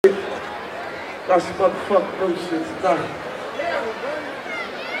Got some motherfucking new shit tonight.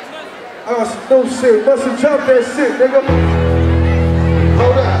 I got some new shit. Must have jumped that shit, nigga.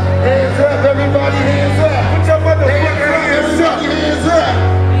 Hold up. Hands up, everybody. Hands up. Put your motherfucking hands up. Hands up.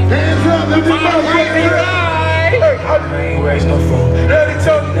 Hands up. Let me know. I ain't raised no fool. Daddy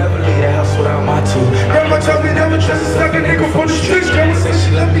told me never leave the house without my tool. Grandma told me never trust a second nigga from the streets. Grandma said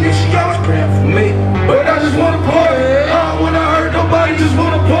she left me and she always praying for me. But I just wanna party. I don't wanna hurt nobody, just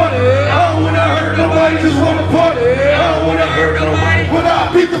wanna party. I don't wanna hurt nobody, just wanna party. I don't wanna hurt nobody. But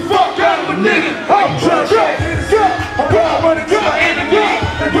I beat the fuck out of a nigga. I'm trying to I'm proud money to my enemy.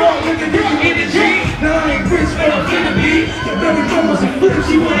 The girl looking at you energy. Now I ain't rich, but I'm finna be. Your baby mama's a flip,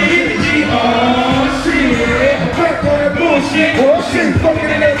 she want energy. Oh shit. Back on that bullshit. Bullshit. Fucking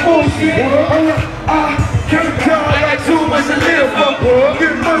in that bullshit. I can't tell I got too much to live for.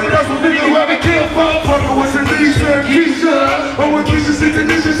 Get money, that's what niggas rather kill for. Fucking with Alicia and Keisha. Oh, when Keisha see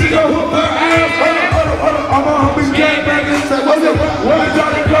Tanisha, she gon' hook her ass. I'm a homies gangbangers. What's up? Where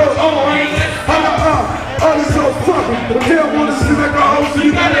Johnny goes on? Oh, this so fucking. But they don't wanna see like a hoe, so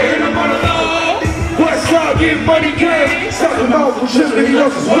you gotta hit him on the low. West side, get money gang. Sucking off from shit that he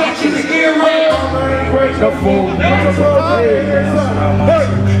knows is watching the ear roll. The fool. Hey, who's the motherfucking hands up?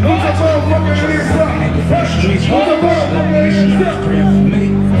 Who's the motherfucking hands up?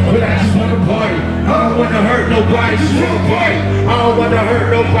 But I just wanna party. I don't wanna hurt nobody, just wanna party. I don't wanna hurt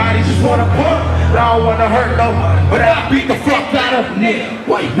nobody, just wanna party. I don't wanna hurt nobody, but I beat the fuck out of a nigga.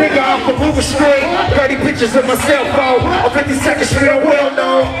 Nigga, I'm from Hoover Street. 30 pictures of my cell phone on 52nd Street, I'm well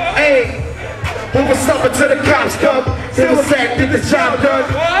known. Hey, Hoover suffer till the cops come. Still sad, get the job done.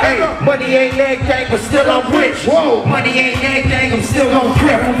 Hey, money ain't everything, but still I'm rich. Whoa, money ain't everything, I'm still on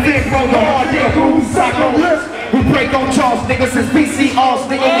grip. I'm big, roll the hard deal, who suck on lips. We break on charts, nigga, since PCRs,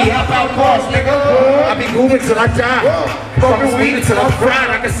 nigga. We help out cars, nigga. I be moving till I die. Fucking weed until I'm fried.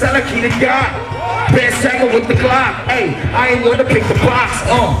 I can sell a key to God. Bad second with the Glock. Hey, I ain't gonna pick the box.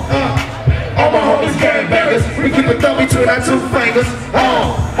 All my homies gangbangers. We keep a thumb between our two fingers.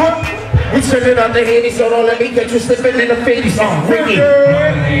 We turn it on the Henny, so don't let me catch you slipping in the 50s. Ricky. I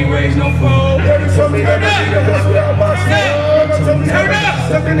ain't raised no fool. Turn up.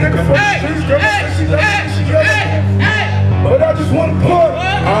 But I just wanna party.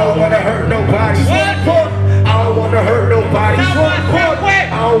 I don't wanna hurt nobody. I don't wanna hurt nobody.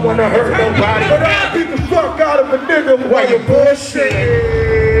 I don't wanna hurt nobody. But I beat the fuck out of a nigga while you bullshit.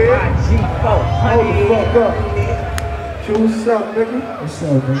 Hold the fuck up. What's up, nigga? What's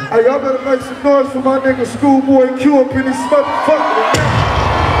up, man? Hey, y'all better make some noise for my nigga Schoolboy Q up in this motherfucker.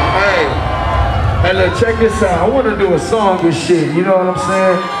 Hey, look, check this out. I want to do a song and shit, you know what I'm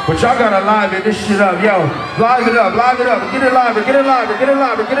saying? But y'all gotta liven this shit up, yo. Live it up, get it live, get it live, get it live, get it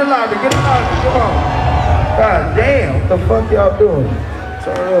live, get it live, come on. God damn, what the fuck y'all doing?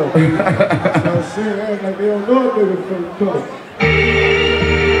 Turn up. I'm saying that like they don't know a nigga from the top.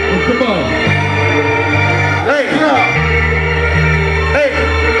 Well, come on. Hey, yeah.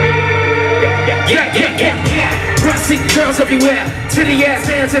 Rusty girls everywhere, titty ass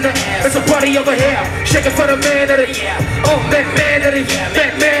hands in the air. It's a party over here, shaking for the man of the year. Oh, that man of the year,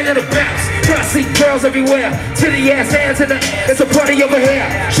 that man of the bounce. Rusty girls everywhere, titty ass hands in the air. It's a party over here,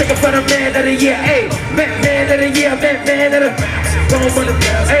 shaking for the man of the year. Hey, that man of the year, that man of the bounce. Going for the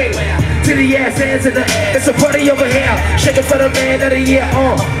girls, hey, titty ass hands in the air. It's a party over here, shaking for the man of the year.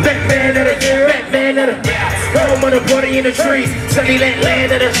 That man of the year, that man of the bounce. Home on the party in the trees, sunny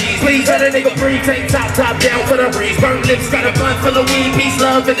land of the cheese. Please let a nigga breathe, take top down for the breeze. Burn lips, got a blunt full of weed, peace,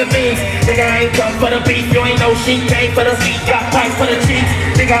 love, and the means. Nigga, I ain't come for the beef, you ain't know she came for the seat. Got pipe for the cheeks,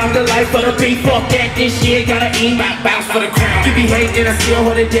 nigga, I'm the life for the beef. Fuck that, this shit, gotta eat, bounce for the crown. You be hating, I still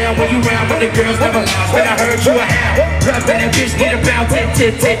hold it down when you round. When the girls never lost, when I heard you a hound. Rub and that bitch get a bounce,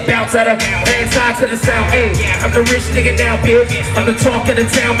 tit, bounce out of hands side to the sound. Ayy, I'm the rich nigga now, bitch. I'm the talk of the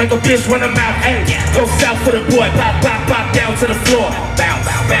town, make a bitch run her mouth. Ayy, go south for the boy, pop down to the floor. Bounce.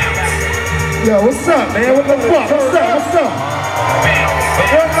 Yo, what's up, man? What the fuck? What's up?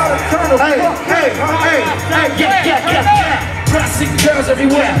 Hey, yeah. Plastic girls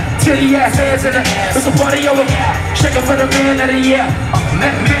everywhere, titty ass hands in the air. It's a party over here, shaking for the man of the year.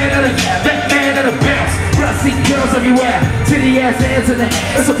 That man of the year, that man of the bounce. Plastic girls everywhere, titty ass hands in the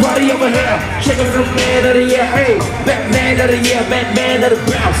air. It's a party over here, shaking for the man of the year. Hey, that man of the year, that man of the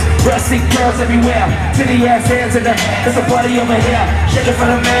bounce. Plastic girls everywhere, titty ass hands in the air. It's a party over here, shaking for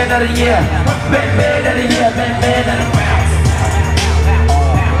the man of the year. That man of the year, that man of the bounce.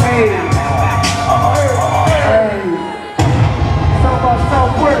 Hey.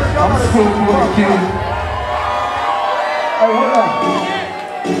 I'm Schoolboy Q. Hey, hold on.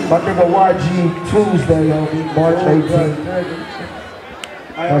 My nigga YG Tuesday, homie, March 18th.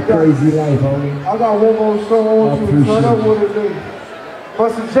 That crazy life, homie. I got one more song I want you to turn up with it, nigga.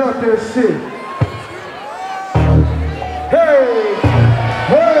 Bust jump that shit. Hey!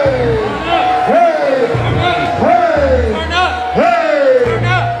 Hey! Hey! Hey! Turn up! Hey! Turn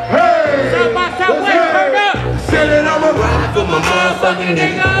up! Hey! South by Southwest, turn up! Said that I'm a ride for my Motherfucking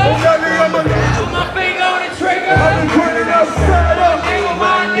nigga! I'm a Put my finger on the trigger! I've been putting outside up. Nigga,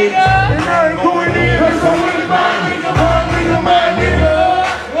 my nigga! And I ain't going in. Cause I'm with my nigga, my nigga, my nigga.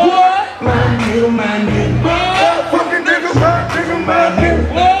 What? My nigga, my nigga. What? Fucking nigga, my nigga, my nigga.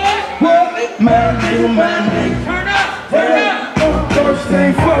 What? My nigga, my nigga. Turn up! Turn up! First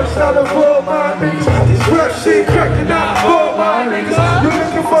thing first, out of all my niggas. This rap shit cracking out for my niggas. You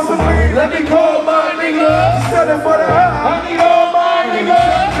looking for some weed? Let me call my niggas. Selling for the high, I need all my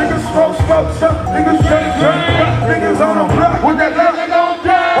niggas. Niggas smoke, shot. Niggas drink. Niggas on the block with that lock.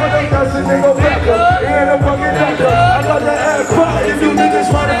 All they got is they go back up. He ain't a fucking actor. I got that ass cry if you niggas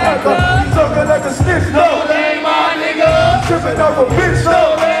wanna act up. You talking like a snitch, no, they ain't my nigga. Tripping off a bitch,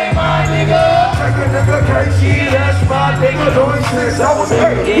 no, they ain't my nigga. Take a nigga, can't see, that's my nigga. Doing since I was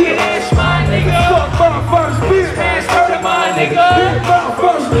 8. Yeah, that's my nigga! Fuck my first bitch. That's my nigga! Hit my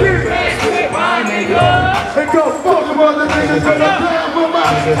first bitch. That's with my nigga! And go fuck them other niggas that I'm down for my.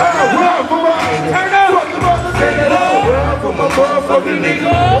 I run for my. Turn up! Fuck them other niggas that I'm down for my motherfucking nigga.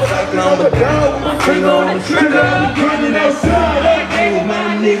 Like I'm a down with my finger on the trigger. I'm running outside. I ain't with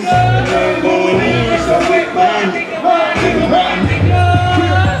my nigga. I'm going in. So with my nigga, my nigga, my nigga.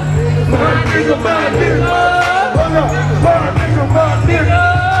 My nigga, my nigga. Oh no, my nigga, my nigga.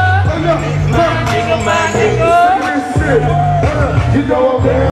 Oh no, my nigga, my nigga. You know I'm down.